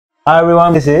Hi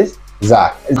everyone, this is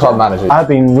Zach, club manager. I've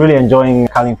been really enjoying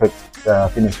Carlingford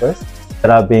Fitness First.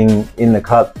 That I've been in the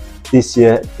club this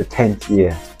year, the 10th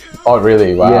year. Oh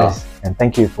really? Wow. Yes, and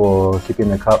thank you for keeping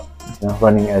the club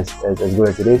running as good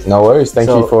as it is. No worries, thank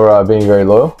you for being very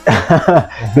loyal.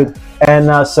 Good.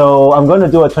 And so I'm going to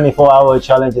do a 24-hour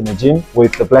challenge in the gym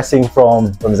with the blessing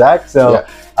from Zach. So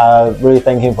really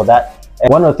thank him for that. And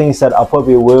one of the things that I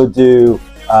probably will do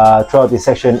throughout this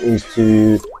session is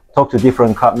to talk to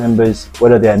different club members,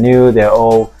 whether they're new, they're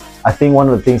old. I think one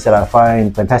of the things that I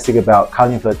find fantastic about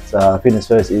Carlingford Fitness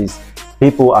First is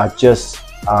people are just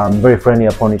very friendly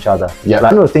upon each other. Like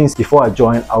one of the things before I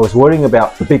joined, I was worrying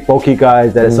about the big bulky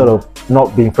guys that are sort of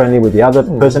not being friendly with the other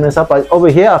person and stuff. But over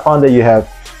here, I found that you have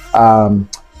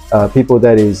people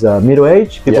that is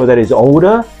middle-aged, people that is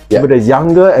older, people that is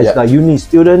younger, as like uni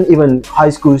student, even high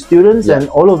school students, and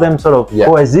all of them sort of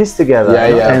coexist together.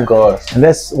 Of course. And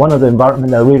that's one of the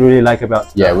environment that I really like about.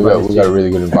 Yeah, we got a really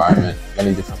good environment.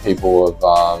 Many different people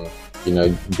of you know,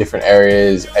 different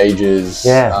areas, ages,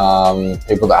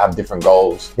 people that have different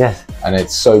goals. Yes. And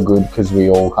it's so good because we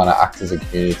all kind of act as a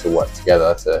community to work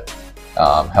together to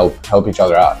help each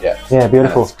other out. Yeah,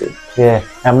 beautiful. Yeah,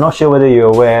 I'm not sure whether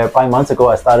you're aware, 5 months ago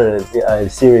I started a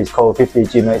series called 50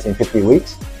 Gmates in 50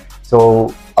 weeks.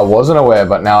 So I wasn't aware,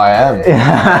 but now I am.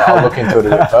 I'll look into it a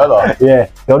bit further. Yeah,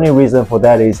 the only reason for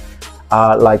that is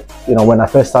like, you know, when I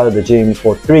first started the gym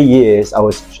for 3 years, I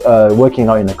was working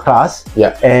out in a class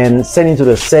and sending to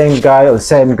the same guy or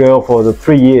same girl for the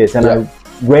 3 years, and I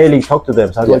rarely talk to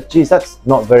them. So I go, geez, that's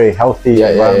not very healthy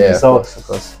environment.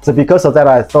 So because of that,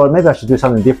 I thought maybe I should do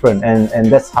something different,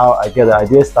 and that's how I get the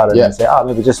idea started and say,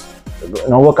 maybe just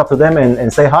walk up to them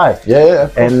and say hi.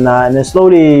 And then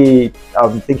slowly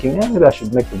I'm thinking, maybe I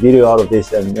should make a video out of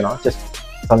this, and you know, just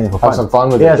something for fun. Have some fun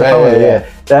with it.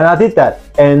 Then I did that,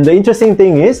 and the interesting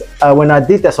thing is when I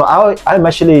did that, so I'm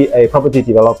actually a property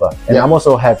developer, and I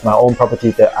also have my own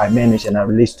property that I manage and I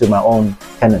release to my own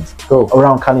tenants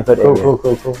around Carlingford area.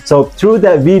 Cool. So through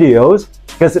that videos,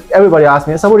 because everybody asks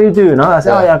me, so what do you do? You know, I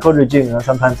say, I go to the gym, you know,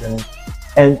 sometimes,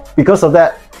 and because of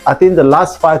that, I think the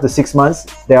last 5 to 6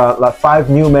 months, there are like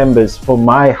 5 new members from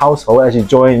my household actually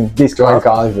joined this club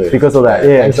because of that.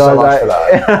 Thank you so much for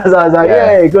that. So I was like,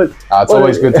 yay, good. It's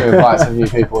always good to invite some new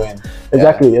people in.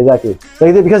 Exactly.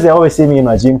 So because they always see me in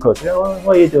my gym clothes.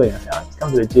 What are you doing? I say, just come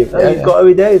to the gym. You go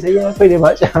every day? I say, yeah, pretty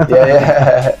much.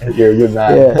 You're a good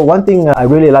man. But one thing I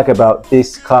really like about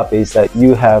this club is that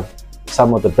you have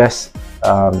some of the best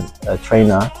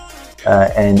trainer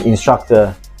and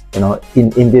instructor, you know,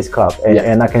 in this club,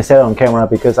 and I can say it on camera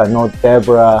because I know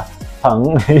Deborah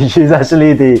Peng. She's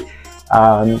actually the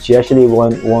she actually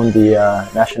won the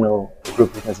National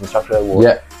Group Fitness Instructor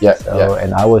Award.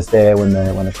 And I was there when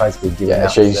the prize was given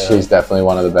out. She's definitely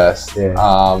one of the best.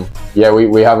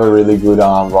 We have a really good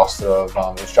roster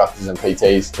of instructors and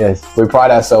PTs. We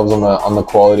pride ourselves on the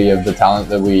quality of the talent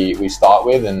that we start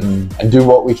with, and do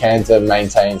what we can to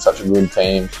maintain such a good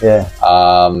team.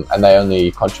 And they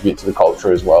only contribute to the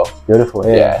culture as well. Beautiful.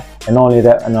 And not only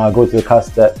that, and I go to the class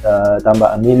that done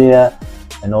by Amelia,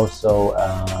 and also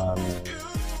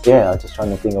I'm just trying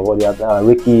to think of what the other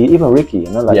Ricky, you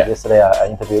know, like yesterday I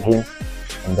interviewed him,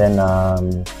 and then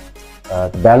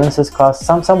the balances class.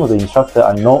 Some of the instructor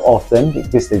I know of them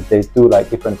because they do like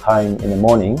different time in the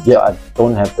morning. So I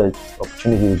don't have the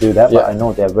opportunity to do that, but I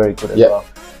know they're very good as well.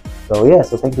 So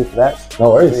so thank you for that.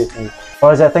 No worries.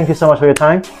 Alright, Zach, thank you so much for your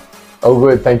time. Oh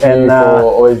good, thank you for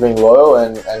always being loyal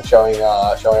and showing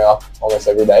up almost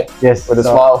every day. With a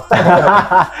smile.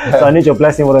 So I need your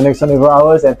blessing for the next 24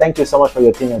 hours, and thank you so much for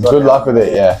your team as well. Good luck with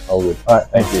it, all good. Alright,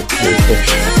 thank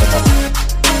you.